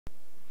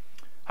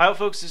Hi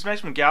folks, this is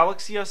Max from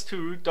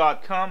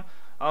GalaxyS2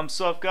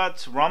 so I've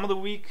got ROM of the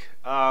week,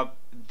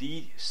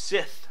 the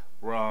Sith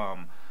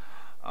ROM.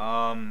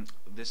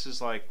 This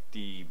is like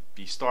the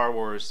Star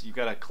Wars. You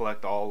gotta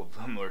collect all of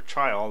them or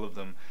try all of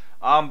them.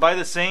 By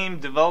the same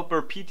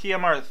developer,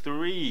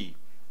 PTMR3,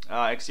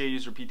 XDA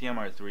user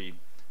PTMR3.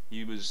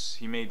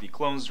 He made the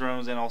Clones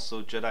drones and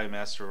also Jedi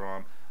Master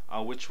ROM,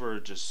 which were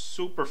just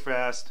super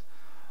fast.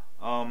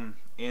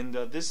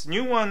 This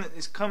new one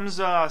comes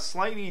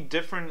slightly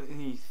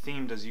differently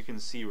themed, as you can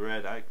see,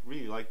 red. I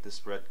really like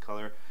this red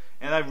color,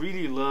 and I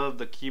really love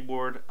the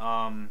keyboard.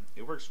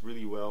 It works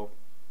really well.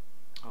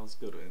 Let's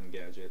go to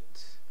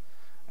Engadget.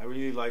 I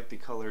really like the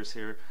colors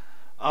here.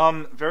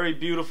 Very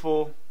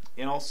beautiful,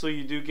 and also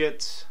you do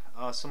get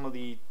some of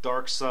the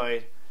dark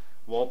side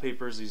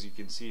wallpapers, as you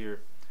can see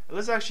here.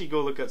 Let's actually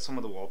go look at some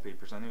of the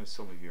wallpapers. I know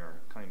some of you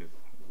are kind of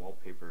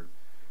wallpaper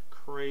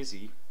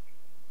crazy.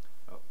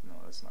 Oh, no,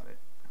 that's not it.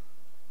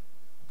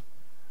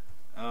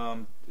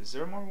 Is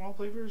there more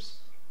wallpapers?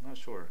 I'm not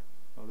sure.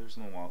 Oh, there's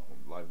no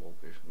live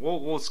wallpaper.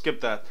 We'll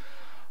skip that.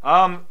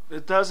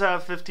 It does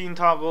have 15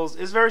 toggles.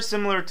 It's very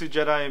similar to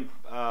Jedi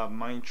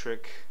Mind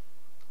Trick.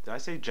 Did I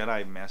say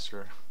Jedi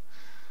Master?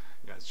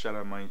 Yeah, it's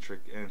Jedi Mind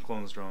Trick and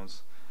Clones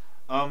drones.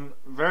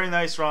 Very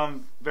nice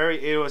ROM. Very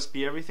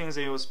AOSP. Everything's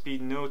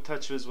AOSP. No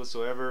touches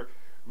whatsoever.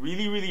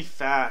 Really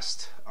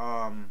fast.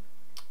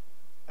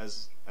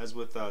 As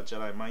with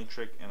Jedi Mind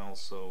Trick and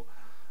also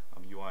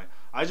UI.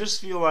 I just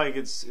feel like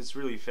it's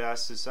really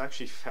fast. It's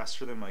actually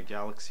faster than my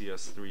Galaxy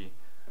S3.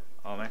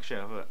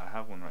 Actually, I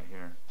have one right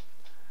here.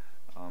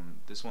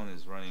 This one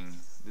is running.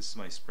 This is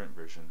my Sprint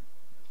version.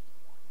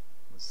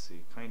 Let's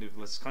see.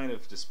 Let's kind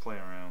of just play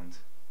around.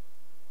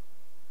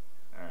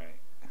 All right.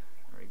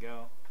 There we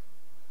go.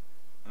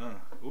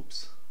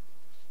 Oops.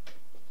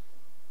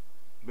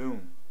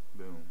 Boom.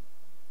 Boom.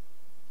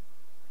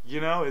 You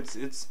know,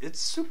 it's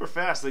super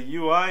fast. The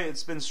UI,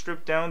 it's been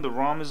stripped down. The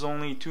ROM is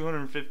only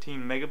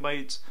 215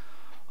 megabytes.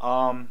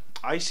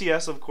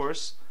 ICS, of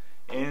course,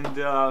 and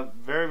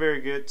very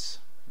good.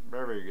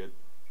 Very good.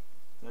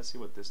 Let's see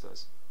what this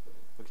does.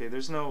 Okay,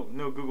 there's no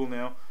Google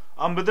now.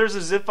 But there's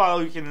a zip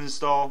file you can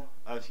install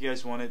if you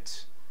guys want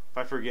it. If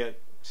I forget,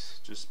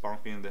 just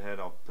bonk me in the head.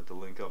 I'll put the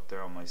link up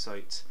there on my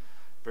site.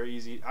 Very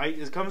easy.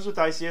 It comes with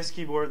ICS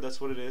keyboard. That's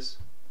what it is.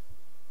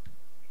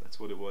 That's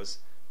what it was.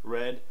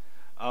 Red.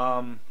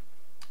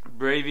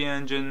 Bravey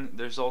engine.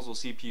 There's also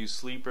CPU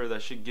sleeper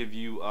that should give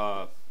you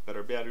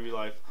better battery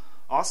life.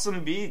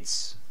 Awesome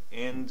beats,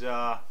 and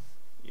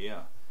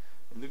yeah,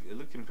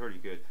 looking pretty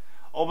good.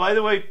 Oh, by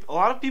the way, a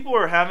lot of people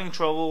are having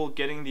trouble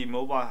getting the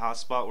mobile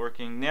hotspot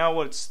working. Now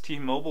what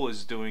T-Mobile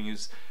is doing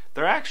is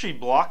they're actually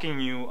blocking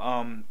you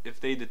if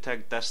they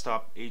detect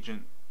desktop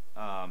agents.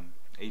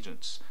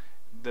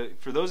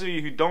 For those of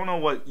you who don't know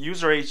what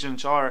user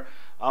agents are,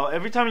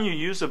 every time you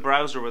use a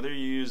browser, whether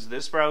you use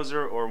this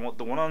browser or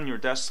the one on your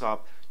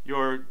desktop,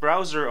 your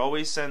browser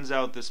always sends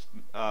out this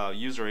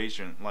user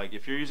agent. Like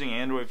if you're using an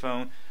Android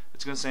phone,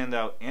 it's going to send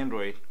out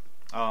Android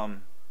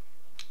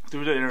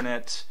through the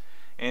internet,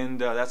 and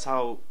that's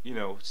how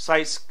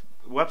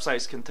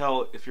websites can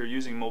tell if you're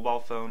using mobile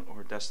phone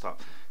or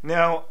desktop.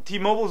 Now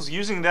T-Mobile is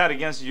using that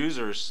against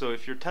users. So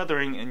if you're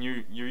tethering and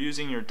you're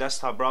using your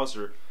desktop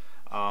browser,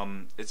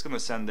 it's going to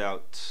send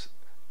out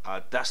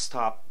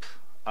desktop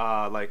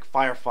like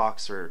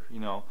Firefox or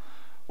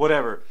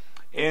whatever.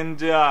 And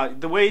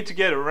the way to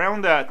get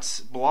around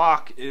that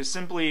block is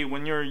simply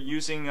when you're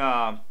using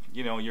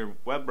your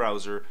web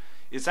browser,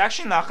 it's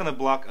actually not going to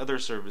block other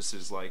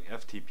services like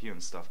FTP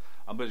and stuff.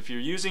 But if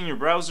you're using your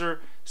browser,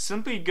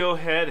 simply go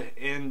ahead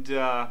and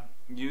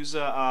use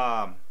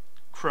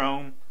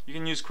Chrome. You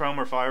can use Chrome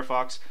or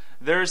Firefox.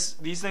 There's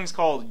these things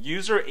called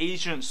user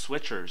agent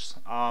switchers.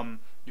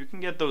 You can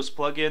get those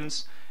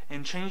plugins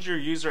and change your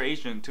user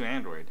agent to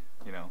Android,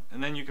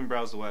 and then you can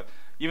browse the web.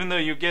 Even though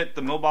you get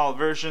the mobile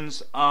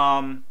versions,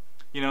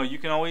 you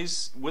can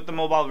always, with the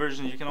mobile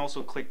version, you can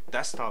also click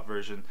desktop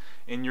version,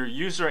 and your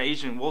user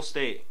agent will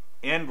stay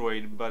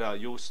Android, but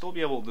you'll still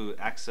be able to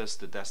access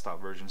the desktop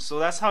version. So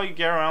that's how you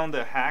get around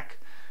the hack,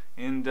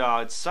 and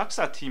it sucks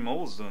that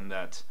T-Mobile's doing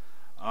that,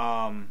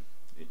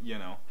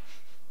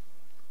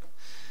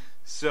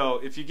 So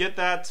if you get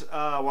that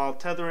while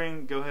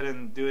tethering, go ahead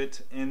and do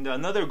it. And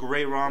another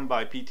great ROM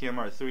by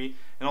PTMR3,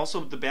 and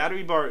also the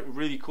battery bar,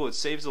 really cool. It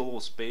saves a little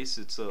space.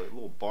 It's a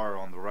little bar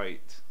on the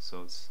right,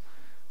 so it's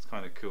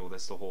kind of cool.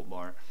 That's the whole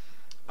bar.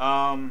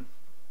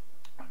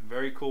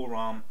 Very cool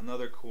ROM.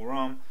 Another cool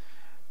ROM.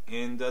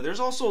 And there's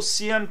also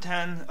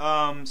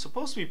CM10,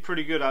 supposed to be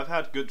pretty good. I've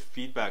had good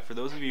feedback. For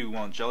those of you who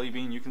want Jelly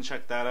Bean, you can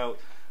check that out.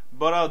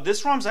 But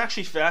this ROM's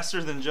actually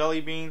faster than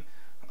Jelly Bean,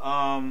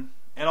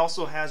 and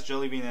also has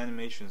Jelly Bean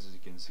animations, as you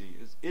can see.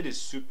 It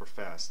is super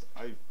fast.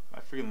 I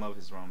freaking love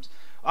his ROMs.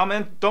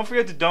 And don't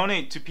forget to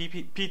donate to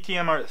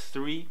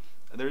PTMR3.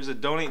 There's a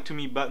donate to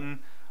me button.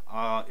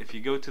 If you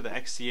go to the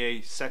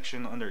XDA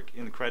section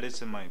in the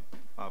credits in my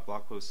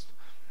blog post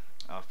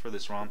for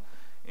this ROM,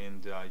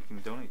 and you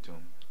can donate to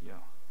him. Yeah.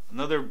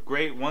 Another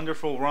great,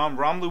 wonderful ROM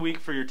of the week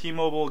for your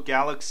T-Mobile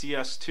Galaxy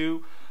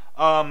S2.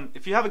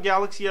 If you have a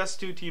Galaxy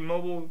S2,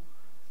 T-Mobile,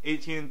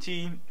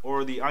 AT&T,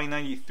 or the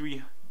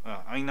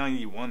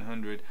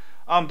i9100,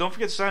 don't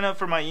forget to sign up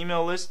for my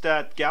email list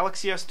at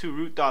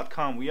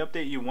galaxys2root.com. We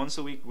update you once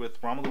a week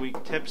with ROM of the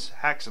Week tips,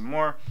 hacks, and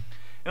more.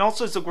 And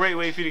also, it's a great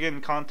way for you to get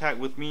in contact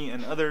with me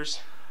and others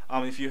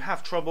if you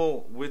have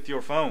trouble with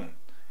your phone.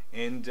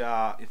 And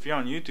if you're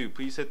on YouTube,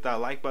 please hit that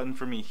like button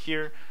for me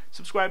here,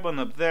 subscribe button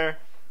up there,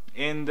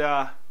 and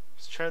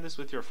share this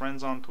with your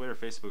friends on Twitter,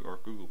 Facebook, or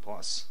Google+.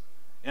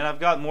 And I've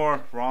got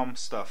more ROM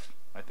stuff,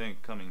 I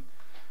think, coming.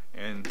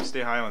 And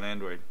stay high on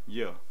Android.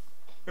 Yeah.